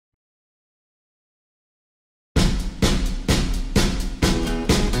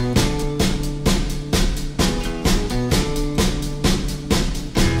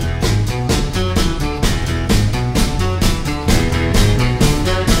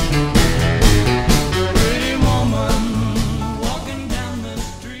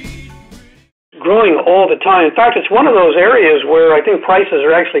growing all the time. In fact, it's one of those areas where I think prices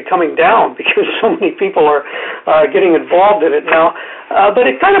are actually coming down because so many people are getting involved in it now. But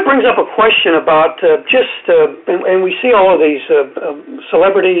it kind of brings up a question about and we see all of these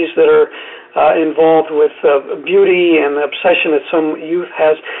celebrities that are involved with beauty and the obsession that some youth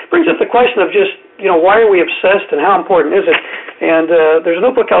has. It brings up the question of just, why are we obsessed and how important is it? And there's a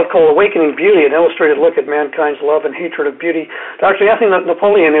new book out called Awakening Beauty, an illustrated look at mankind's love and hatred of beauty. Dr. Anthony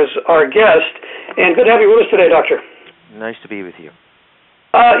Napoleon is our guest, and good to have you with us today, Doctor. Nice to be with you.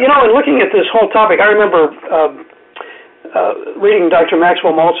 In looking at this whole topic, I remember reading Dr.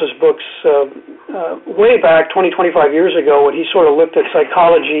 Maxwell Maltz's books way back 25 years ago when he sort of looked at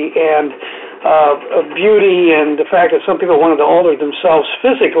psychology and beauty and the fact that some people wanted to alter themselves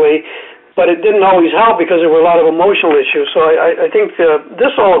physically, but it didn't always help because there were a lot of emotional issues. So I think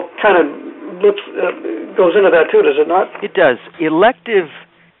this all kind of goes into that too, does it not? It does. Elective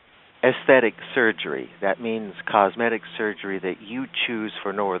aesthetic surgery, that means cosmetic surgery that you choose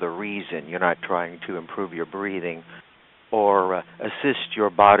for no other reason. You're not trying to improve your breathing or assist your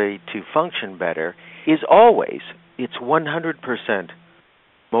body to function better, it's 100%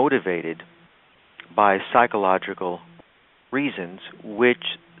 motivated by psychological reasons,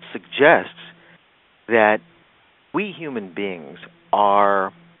 which suggests that we human beings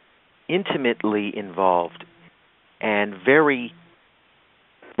are intimately involved and very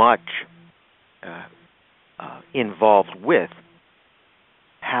much involved with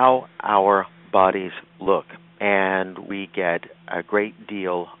how our bodies look. And we get a great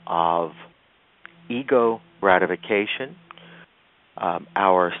deal of ego gratification.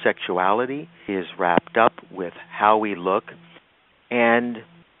 Our sexuality is wrapped up with how we look. And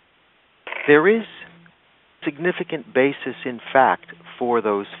there is significant basis, in fact, for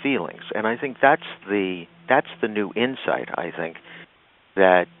those feelings. And I think that's the new insight, I think,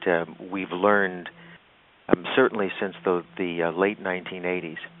 that we've learned certainly since the late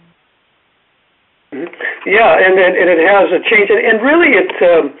 1980s. Yeah, and it has changed, and really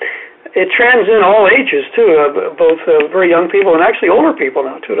it trends in all ages too, both very young people and actually older people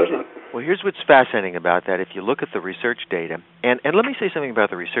now too, doesn't it? Well, here's what's fascinating about that. If you look at the research data, and let me say something about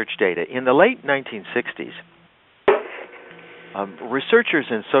the research data. In the late 1960s, researchers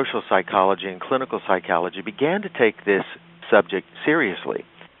in social psychology and clinical psychology began to take this subject seriously,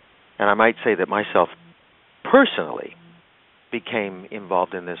 and I might say that myself personally became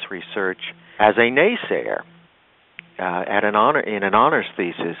involved in this research as a naysayer in an honors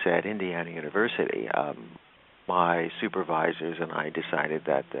thesis at Indiana University. My supervisors and I decided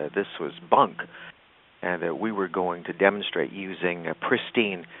that this was bunk and that we were going to demonstrate using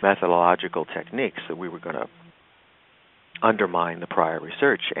pristine methodological techniques that we were going to undermine the prior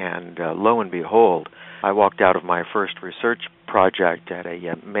research. And lo and behold, I walked out of my first research project at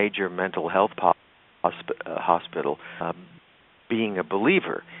a major mental health hospital being a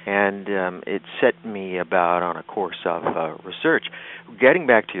believer, and it set me about on a course of research. Getting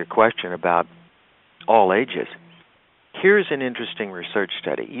back to your question about all ages, here's an interesting research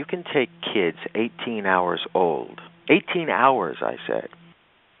study. You can take kids 18 hours old, 18 hours, I said,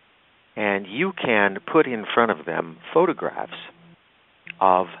 and you can put in front of them photographs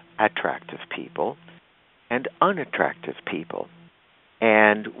of attractive people and unattractive people.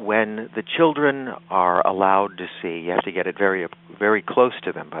 And when the children are allowed to see, you have to get it very, very close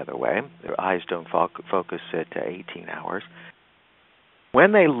to them, by the way. Their eyes don't focus at 18 hours.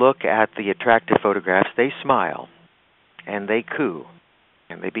 When they look at the attractive photographs, they smile, and they coo,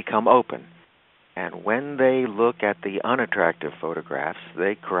 and they become open. And when they look at the unattractive photographs,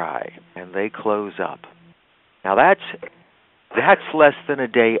 they cry, and they close up. Now that's less than a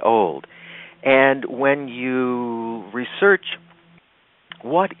day old. And when you research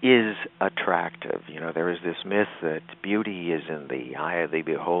what is attractive? There is this myth that beauty is in the eye of the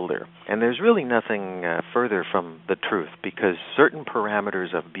beholder. And there's really nothing further from the truth, because certain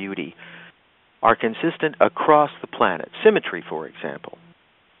parameters of beauty are consistent across the planet. Symmetry, for example,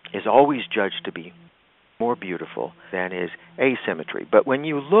 is always judged to be more beautiful than is asymmetry. But when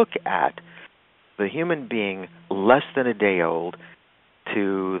you look at the human being less than a day old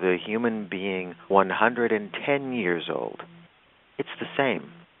to the human being 110 years old, it's the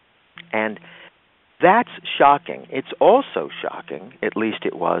same. And that's shocking. It's also shocking, at least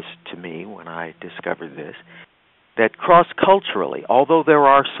it was to me when I discovered this, that cross-culturally, although there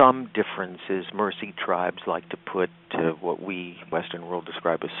are some differences, Mercy tribes like to put what we, Western world,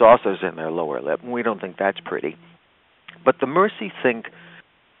 describe as saucers in their lower lip, and we don't think that's pretty. But the Mercy think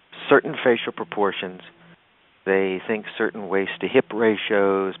certain facial proportions, they think certain waist-to-hip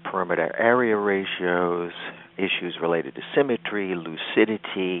ratios, perimeter area ratios, issues related to symmetry,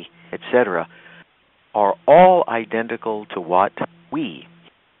 lucidity, etc., are all identical to what we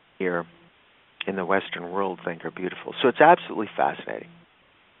here in the Western world think are beautiful. So it's absolutely fascinating.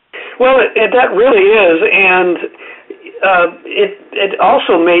 Well, that really is, and it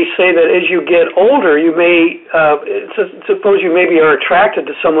also may say that as you get older, you may suppose you maybe are attracted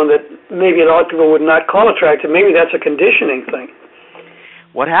to someone that maybe a lot of people would not call attractive. Maybe that's a conditioning thing.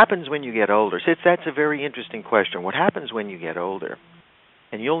 What happens when you get older? So that's a very interesting question. What happens when you get older?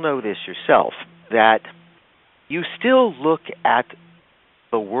 And you'll know this yourself, that you still look at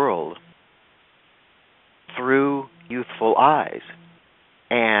the world through youthful eyes,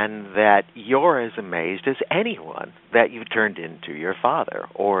 and that you're as amazed as anyone that you turned into your father,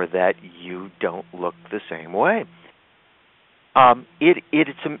 or that you don't look the same way.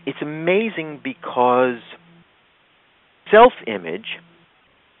 It's amazing because self-image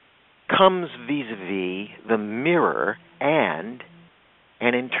comes vis-a-vis the mirror and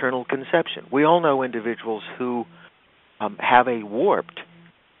an internal conception. We all know individuals who have a warped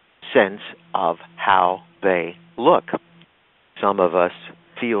sense of how they look. Some of us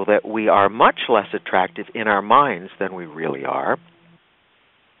feel that we are much less attractive in our minds than we really are.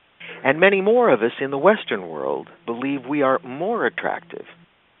 And many more of us in the Western world believe we are more attractive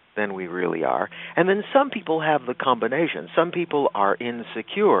than we really are. And then some people have the combination. Some people are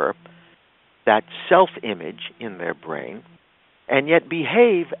insecure, that self-image in their brain, and yet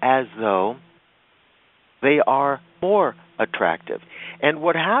behave as though they are more attractive. And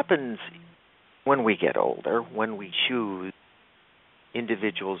what happens when we get older, when we choose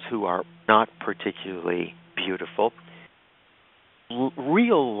individuals who are not particularly beautiful,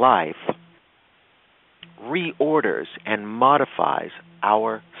 real life reorders and modifies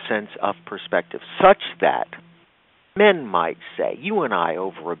our sense of perspective, such that men might say, you and I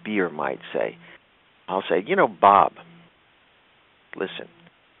over a beer might say, I'll say, Bob, listen,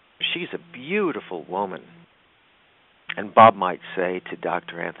 she's a beautiful woman. And Bob might say to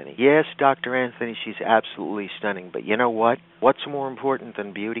Dr. Anthony, yes, Dr. Anthony, she's absolutely stunning, but you know what? What's more important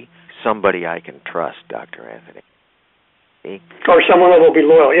than beauty? Somebody I can trust, Dr. Anthony. See? Or someone that will be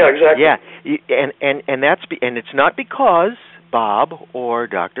loyal. Yeah, exactly. Yeah, and it's not because Bob or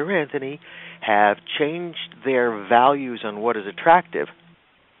Dr. Anthony have changed their values on what is attractive.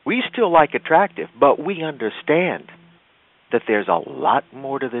 We still like attractive, but we understand that there's a lot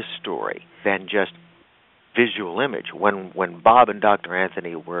more to this story than just visual image. When Bob and Dr.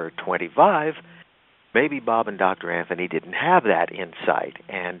 Anthony were 25, maybe Bob and Dr. Anthony didn't have that insight.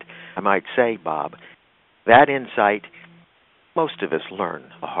 And I might say, Bob, that insight, most of us learn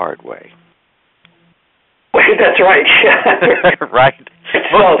the hard way. That's right. Right.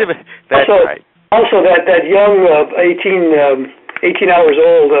 Most of it. That's also, right. Also, that young 18 hours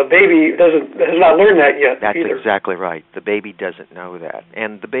old baby has not learned that yet. That's either. Exactly right. The baby doesn't know that,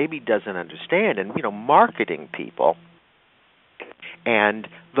 and the baby doesn't understand. And marketing people, and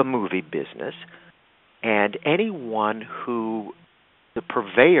the movie business, and anyone who the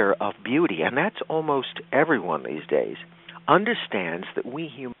purveyor of beauty, and that's almost everyone these days, understands that we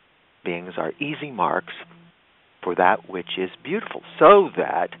human beings are easy marks for that which is beautiful. So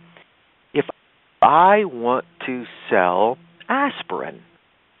that if I want to sell aspirin,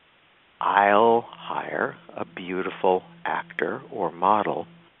 I'll hire a beautiful actor or model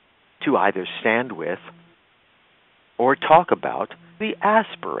to either stand with or talk about the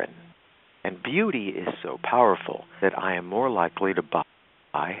aspirin. And beauty is so powerful that I am more likely to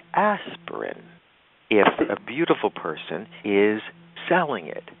buy aspirin if a beautiful person is selling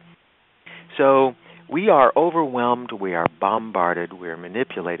it. So we are overwhelmed, we are bombarded, we are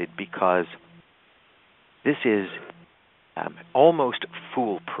manipulated because this is almost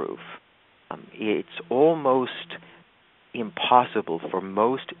foolproof. It's almost impossible for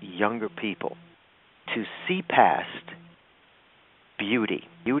most younger people to see past beauty.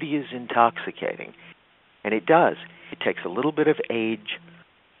 Beauty is intoxicating, and it does. It takes a little bit of age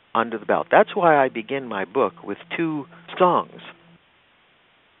under the belt. That's why I begin my book with two songs.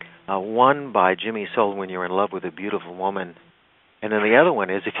 One by Jimmy Soul, When You're in Love with a Beautiful Woman, and then the other one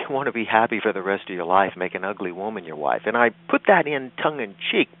is, if you want to be happy for the rest of your life, make an ugly woman your wife. And I put that in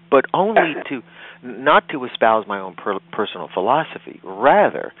tongue-in-cheek, but only not to espouse my own personal philosophy,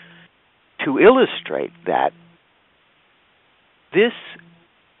 rather to illustrate that this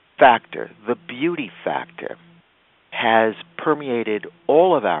factor, the beauty factor, has permeated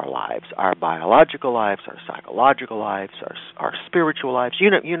all of our lives, our biological lives, our psychological lives, our spiritual lives.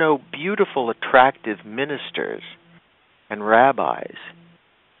 You know, beautiful, attractive ministers and rabbis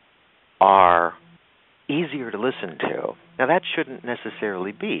are easier to listen to. Now, that shouldn't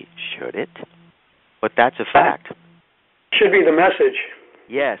necessarily be, should it? But that's a fact. Should be the message.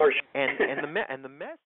 Yes, Or- and the mess.